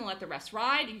half and let the rest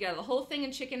ride. You could get out of the whole thing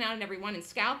and chicken out in every one and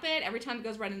scalp it. Every time it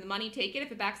goes right in the money, take it.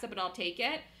 If it backs up, I'll take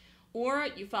it. Or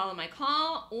you follow my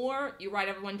call, or you ride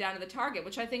everyone down to the target,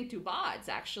 which I think Dubod's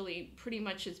actually pretty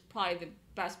much is probably the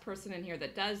best person in here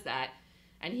that does that.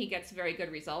 And he gets very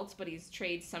good results, but he's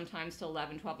trades sometimes till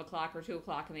 11, 12 o'clock or 2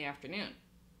 o'clock in the afternoon.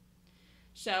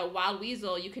 So Wild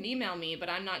Weasel, you can email me, but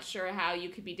I'm not sure how you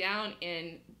could be down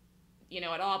in,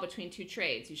 at all between 2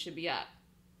 trades. You should be up.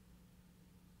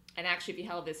 And actually, if you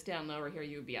held this down lower here,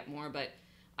 you would be up more, but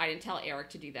I didn't tell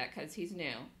Eric to do that because he's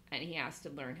new, and he has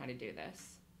to learn how to do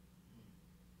this.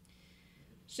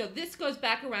 So this goes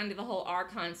back around to the whole R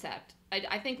concept.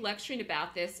 I think lecturing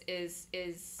about this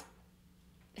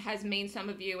has made some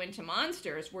of you into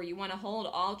monsters where you want to hold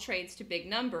all trades to big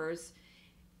numbers,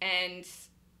 and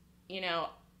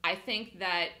I think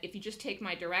that if you just take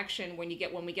my direction when we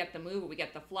get the move or we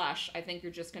get the flush, I think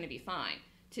you're just going to be fine.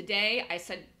 Today, I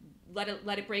said, let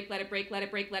it break, let it break, let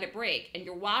it break, let it break. And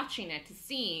you're watching it to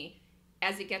see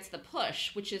as it gets the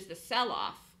push, which is the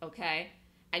sell-off, okay?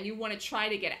 And you want to try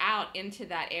to get out into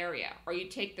that area. Or you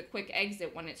take the quick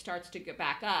exit when it starts to go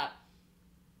back up.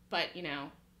 But, you know,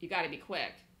 you got to be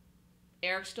quick.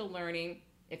 Eric's still learning.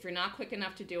 If you're not quick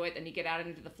enough to do it, then you get out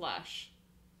into the flush.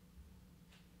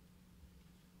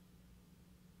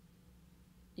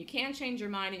 You can change your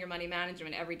mind and your money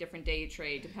management every different day you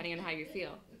trade, depending on how you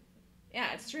feel.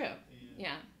 Yeah, it's true.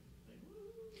 Yeah.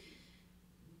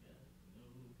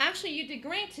 Actually, you did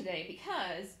great today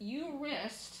because you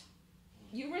risked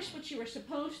what you were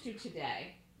supposed to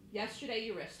today. Yesterday,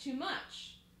 you risked too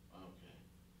much. Okay.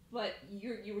 But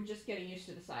you were just getting used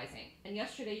to the sizing. And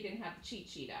yesterday, you didn't have the cheat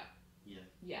sheet up. Yeah.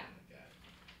 Yeah. Oh my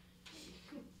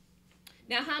God.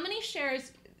 Now, how many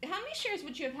shares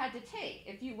would you have had to take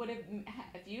if you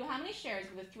how many shares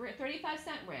with a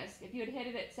 35-cent risk, if you had hit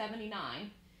it at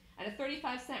 79 at a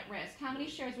 35-cent risk, how many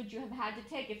shares would you have had to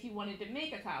take if you wanted to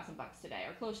make $1,000 today,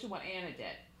 or close to what Anna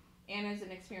did? Anna's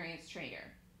an experienced trader.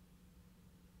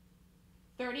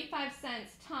 35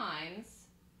 cents times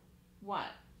what?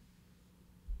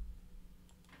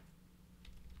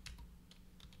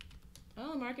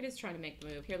 Oh, the market is trying to make the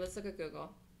move. Here, let's look at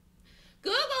Google.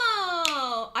 Google!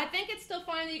 I think it's still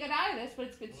fine that you got out of this,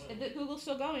 but Google's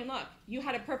still going. Look, you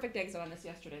had a perfect exit on this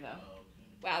yesterday, though. Okay.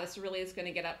 Wow, this really is going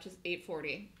to get up to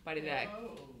 840 by today.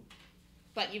 Oh.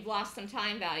 But you've lost some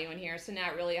time value in here, so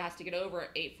now it really has to get over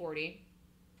 840.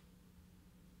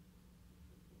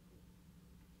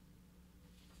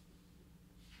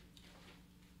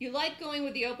 You like going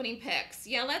with the opening picks.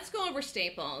 Yeah, let's go over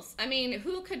Staples. I mean,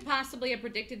 who could possibly have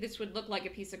predicted this would look like a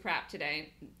piece of crap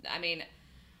today? I mean,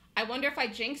 I wonder if I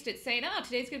jinxed it saying, oh,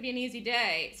 today's going to be an easy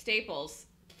day. Staples.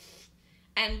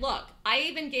 And look, I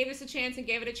even gave this a chance and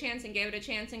gave it a chance and gave it a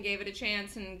chance and gave it a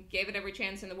chance and gave it every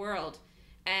chance in the world.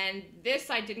 And this,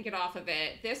 I didn't get off of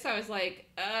it. This, I was like,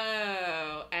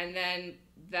 oh. And then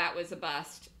that was a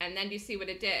bust. And then you see what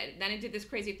it did. Then it did this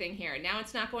crazy thing here. Now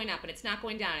it's not going up and it's not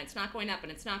going down. And it's not going up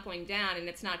and it's not going down. And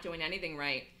it's not doing anything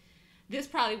right. This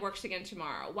probably works again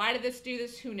tomorrow. Why did this do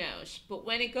this? Who knows? But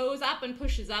when it goes up and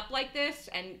pushes up like this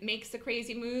and makes a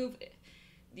crazy move,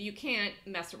 you can't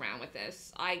mess around with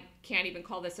this. I can't even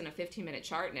call this in a 15-minute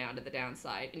chart now to the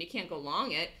downside. And you can't go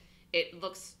long it. It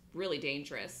looks really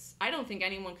dangerous. I don't think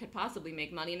anyone could possibly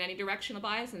make money in any directional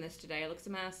bias in this today. It looks a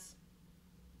mess.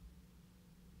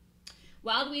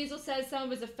 Wild Weasel says someone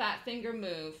was a fat finger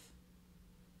move.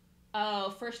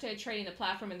 Oh, first day of trading the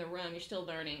platform in the room. You're still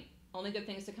learning. Only good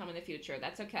things to come in the future.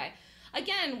 That's okay.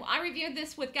 Again, I reviewed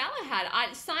this with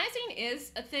Galahad. Sizing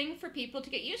is a thing for people to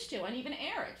get used to, and even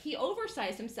Eric. He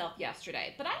oversized himself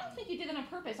yesterday, but I don't think he did it on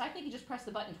purpose. I think he just pressed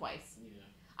the button twice. Yeah.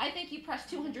 I think you pressed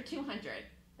 200, 200.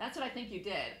 That's what I think you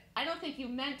did. I don't think you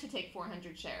meant to take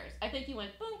 400 shares. I think you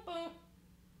went boom, boom.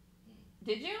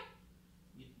 Did you?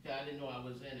 I didn't know I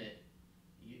was in it.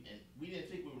 And we didn't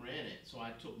think we were in it, so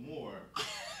I took more.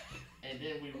 And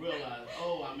then we realized,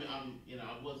 oh, I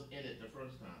was in it the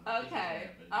first time.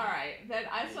 Okay, all right. Then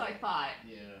that's what I thought.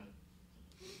 Yeah.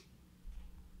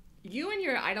 You and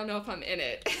your, I don't know if I'm in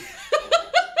it. What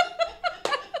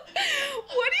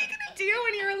are you gonna do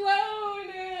when you're alone?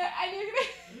 And you're gonna,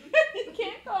 you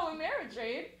can't call a marriage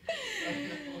trade.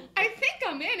 I think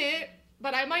I'm in it,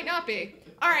 but I might not be.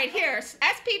 All right, here,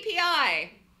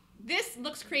 SPPI. This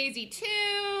looks crazy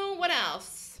too. What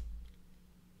else?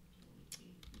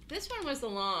 This one was the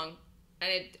long,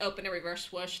 and it opened a reverse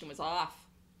swoosh and was off.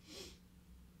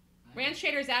 Ranch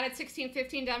Traders out at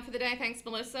 16.15 done for the day. Thanks,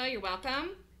 Melissa. You're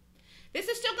welcome. This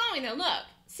is still going though. Look,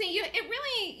 see,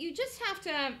 you just have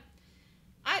to.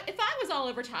 If I was all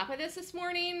over top of this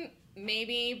morning,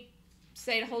 maybe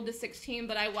say to hold to 16.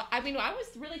 But I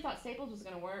really thought Staples was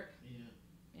going to work. Yeah.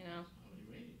 You know. Already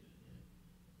rated it, yeah.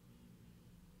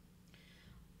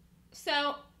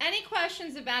 So, any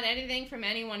questions about anything from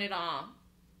anyone at all?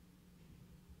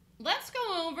 Let's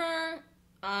go over,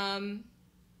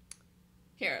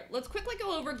 here, let's quickly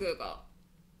go over Google.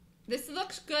 This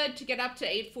looks good to get up to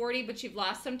 840, but you've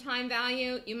lost some time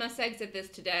value. You must exit this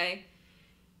today.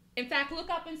 In fact, look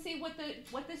up and see what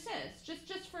this is,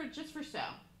 just for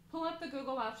show. Pull up the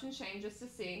Google option chain just to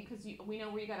see, because we know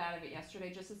where you got out of it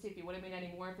yesterday, just to see if you would have made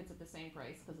any more if it's at the same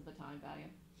price because of the time value.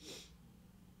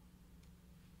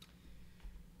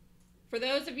 For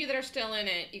those of you that are still in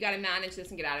it, you got to manage this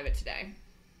and get out of it today.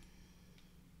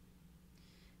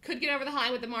 Could get over the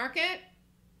high with the market,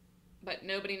 but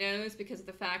nobody knows because of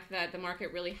the fact that the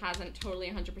market really hasn't totally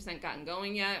 100% gotten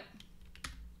going yet.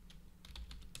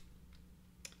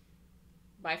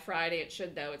 By Friday it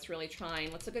should though. It's really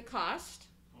trying. Let's look at cost.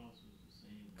 Cost is the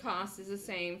same. Cost is the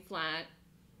same, flat.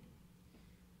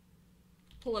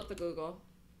 Pull up the Google.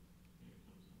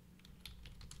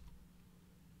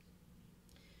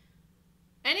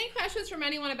 Any questions from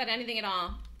anyone about anything at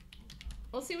all?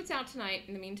 We'll see what's out tonight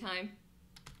in the meantime.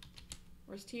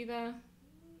 Where's Tiva?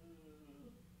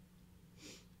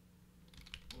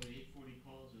 840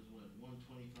 calls is what,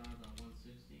 125 by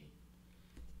 160?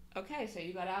 Okay, so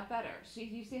you got out better. See,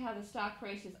 you see how the stock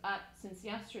price is up since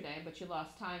yesterday, but you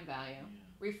lost time value. Yeah.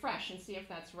 Refresh and see if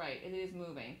that's right. It is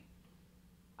moving.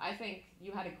 I think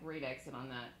you had a great exit on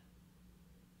that.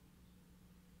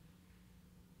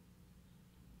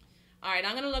 All right,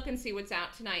 I'm going to look and see what's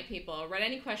out tonight, people. Write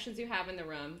any questions you have in the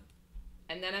room.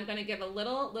 And then I'm going to give a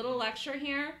little lecture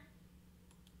here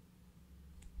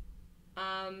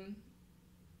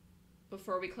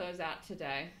before we close out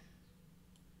today.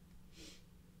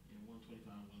 Yeah, 125,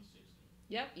 160.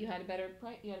 Yep, you had a better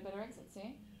price. You had a better exit, see?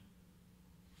 Yeah.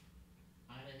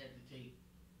 I'd have had to take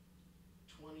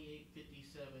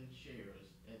 2857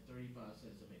 shares at 35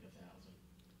 cents to make 1,000.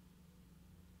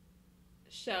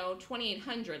 So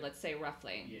 2,800, let's say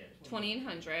roughly. Yeah.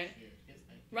 2,800.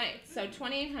 Right. So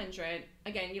 2,800.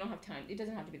 Again, you don't have time. It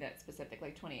doesn't have to be that specific,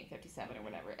 like 2,857 or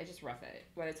whatever. I just rough it.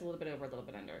 Whether it's a little bit over, a little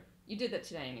bit under. You did that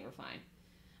today, and you were fine.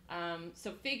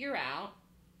 So figure out,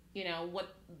 you know,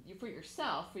 what for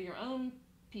yourself, for your own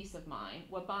peace of mind,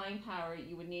 what buying power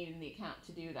you would need in the account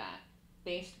to do that,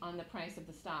 based on the price of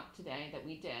the stock today that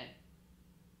we did.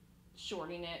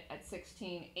 Shorting it at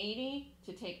 1680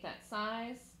 to take that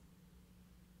size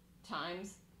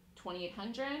times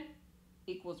 2,800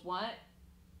 equals what?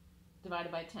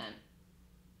 Divided by 10.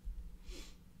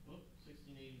 Well,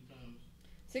 1680 times.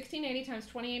 1680 times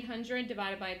 2,800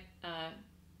 divided by,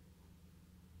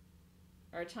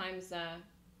 or times,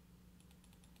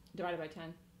 divided by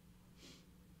 10.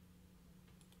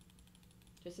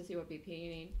 Just to see what BP you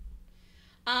need.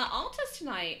 Alta's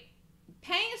tonight.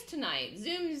 Pay is tonight.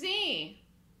 Zoom Z.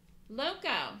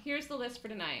 Loco. Here's the list for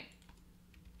tonight.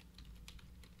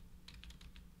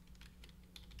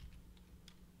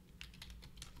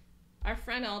 Our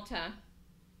friend Alta.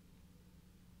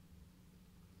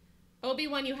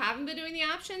 Obi-Wan, you haven't been doing the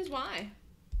options? Why?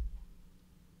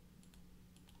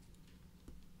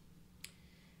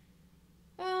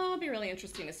 Oh, it'll be really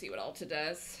interesting to see what Alta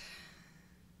does.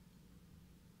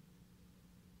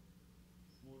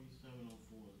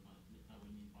 4704 is how we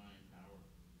need buying power.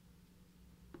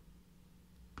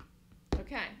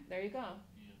 Okay, there you go.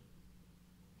 Yeah.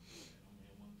 I only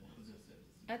have 1,000.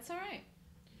 That's all right.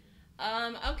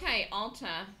 Okay,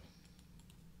 Alta.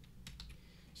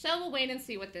 So we'll wait and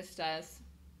see what this does.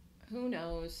 Who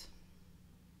knows?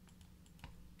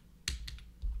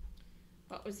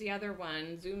 What was the other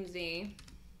one? Zoom Z.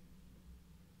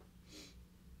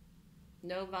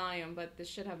 No volume, but this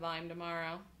should have volume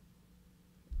tomorrow.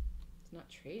 It's not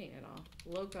trading at all.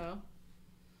 Loco.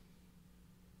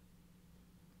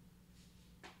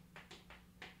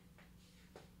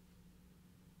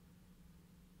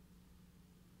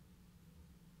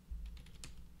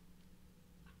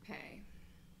 Okay.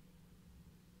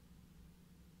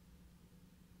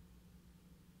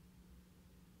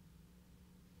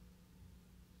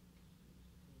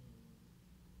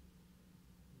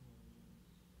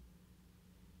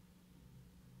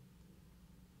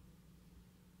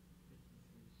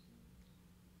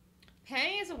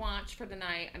 Pay is a watch for the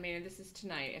night. I mean, this is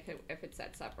tonight if it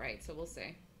sets up right, so we'll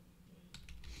see.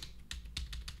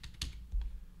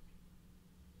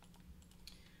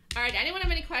 All right, anyone have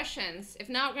any questions? If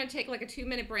not, we're going to take like a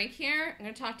 2-minute break here. I'm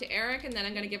going to talk to Eric, and then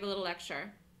I'm going to give a little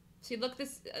lecture. See, look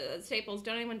this, Staples,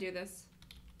 don't anyone do this.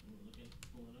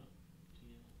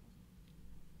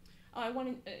 Oh, I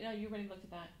wanted, no, you already looked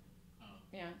at that. Oh.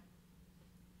 Yeah.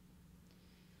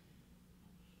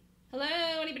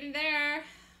 Hello, anybody there?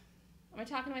 Am I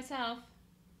talking to myself?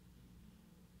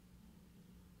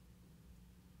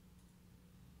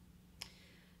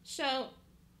 So,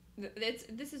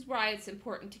 this is why it's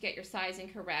important to get your sizing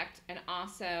correct, and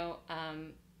also,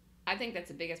 I think that's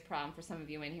the biggest problem for some of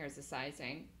you in here is the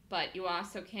sizing. But you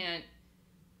also can't,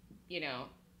 you know,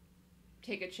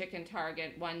 take a chicken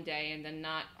target one day and then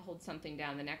not hold something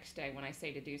down the next day when I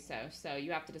say to do so. So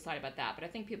you have to decide about that. But I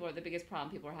think the biggest problem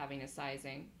people are having is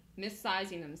sizing,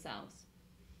 missizing themselves.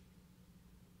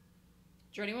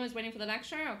 Journeywoman is waiting for the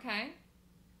lecture, okay?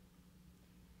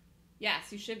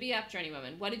 Yes, you should be up,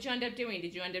 Journeywoman. What did you end up doing?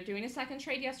 Did you end up doing a second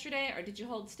trade yesterday, or did you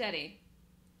hold steady?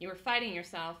 You were fighting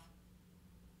yourself.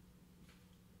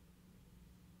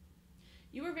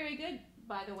 You were very good,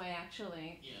 by the way,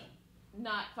 actually. Yeah.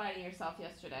 Not fighting yourself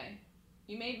yesterday.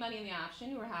 You made money in the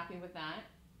option. You were happy with that.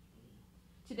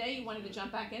 Today you wanted to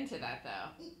jump back into that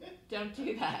though. Don't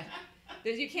do that.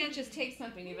 Because you can't just take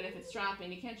something even if it's dropping.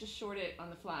 You can't just short it on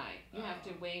the fly. You have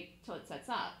to wait till it sets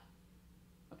up.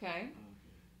 Okay?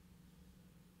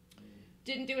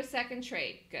 Didn't do a second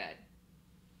trade. Good.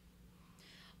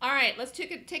 All right, let's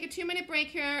take a 2-minute break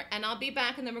here, and I'll be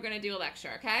back, and then we're going to do a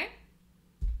lecture, okay?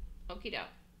 Okie doke.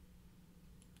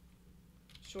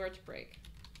 Short break.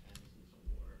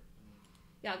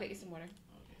 Yeah, I'll get you some water.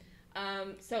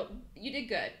 Okay. So you did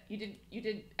good. You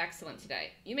did excellent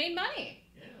today. You made money.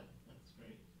 Yeah, that's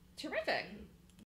great. Terrific.